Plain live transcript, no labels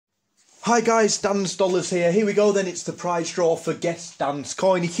Hi guys, Dan's Dollars here. Here we go then, it's the prize draw for Guess Dan's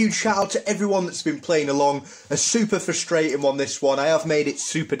Coin. A huge shout out to everyone that's been playing along. A super frustrating one, this one. I have made it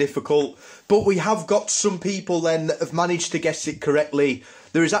super difficult. But we have got some people then that have managed to guess it correctly.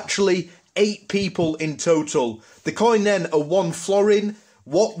 There is actually 8 people in total. The coin then, a 1 florin.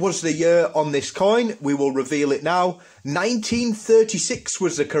 What was the year on this coin? We will reveal it now. 1936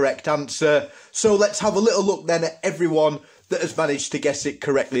 was the correct answer. So let's have a little look then at everyone that has managed to guess it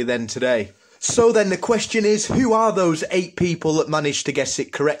correctly then today. So then the question is, who are those 8 people that managed to guess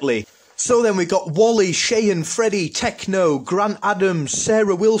it correctly? So then we've got Wally, Cheyenne, Freddie, Techno, Grant Adams,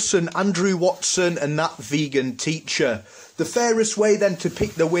 Sarah Wilson, Andrew Watson and that vegan teacher. The fairest way then to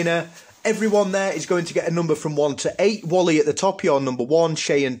pick the winner, everyone there is going to get a number from 1 to 8. Wally at the top, you're number 1,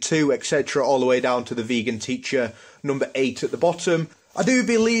 Cheyenne 2, etc. all the way down to the vegan teacher, number 8 at the bottom. I do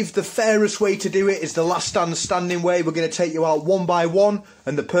believe the fairest way to do it is the last man standing way. We're going to take you out one by one,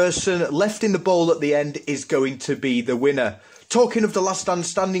 and the person left in the bowl at the end is going to be the winner. Talking of the last man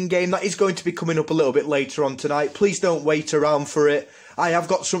standing game, that is going to be coming up a little bit later on tonight. Please don't wait around for it. I have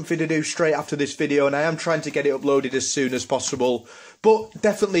got something to do straight after this video, and I am trying to get it uploaded as soon as possible. But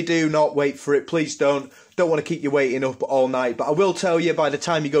definitely do not wait for it. Please don't. Don't want to keep you waiting up all night. But I will tell you, by the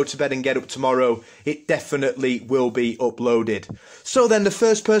time you go to bed and get up tomorrow, it definitely will be uploaded. So then the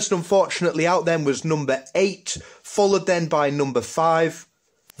first person unfortunately out then was number 8, followed then by number 5.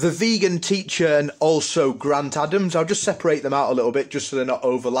 The vegan teacher and also Grant Adams. I'll just separate them out a little bit just so they're not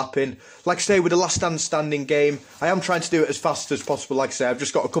overlapping. Like I say, with the last man standing game, I am trying to do it as fast as possible. Like I say, I've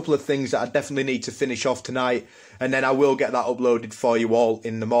just got a couple of things that I definitely need to finish off tonight, and then I will get that uploaded for you all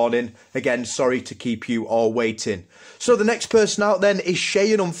in the morning. Again, sorry to keep you all waiting. So the next person out then is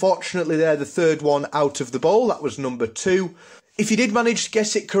Cheyenne. Unfortunately, they're the third one out of the bowl. That was number 2. If you did manage to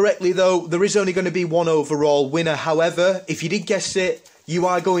guess it correctly though, there is only going to be one overall winner. However, if you did guess it, you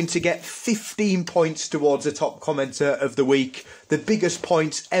are going to get 15 points towards the top commenter of the week. The biggest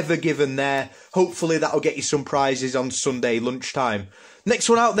points ever given there. Hopefully that'll get you some prizes on Sunday lunchtime. Next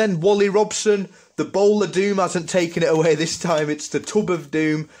one out then, Wally Robson. The Bowl of Doom hasn't taken it away this time. It's the Tub of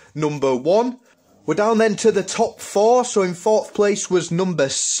Doom, number 1. We're down then to the top 4. So in 4th place was number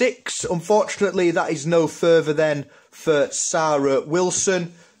 6. Unfortunately, that is no further then for Sarah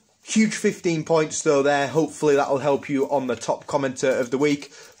Wilson. Huge 15 points though there. Hopefully that'll help you on the top commenter of the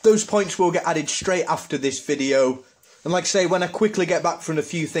week. Those points will get added straight after this video. And like I say, when I quickly get back from a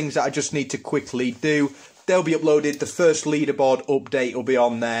few things that I just need to quickly do, they'll be uploaded. The first leaderboard update will be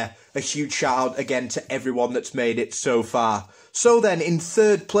on there. A huge shout out again to everyone that's made it so far. So then in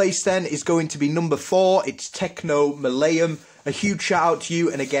 3rd place then is going to be number 4. It's Techno Malayam. A huge shout out to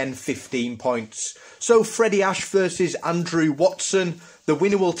you, and again 15 points. So Freddie Ash versus Andrew Watson. The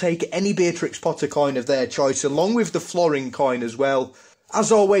winner will take any Beatrix Potter coin of their choice, along with the florin coin as well.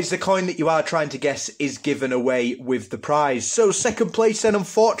 As always, the coin that you are trying to guess is given away with the prize. So 2nd place then,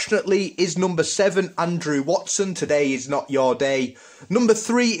 unfortunately, is number 7, Andrew Watson. Today is not your day. Number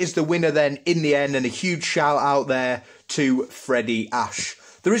 3 is the winner then in the end, and a huge shout out there to Freddie Ash.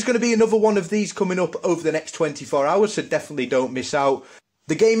 There is going to be another one of these coming up over the next 24 hours, so definitely don't miss out.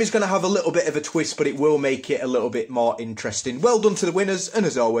 The game is going to have a little bit of a twist, but it will make it a little bit more interesting. Well done to the winners, and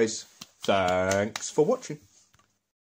as always, thanks for watching.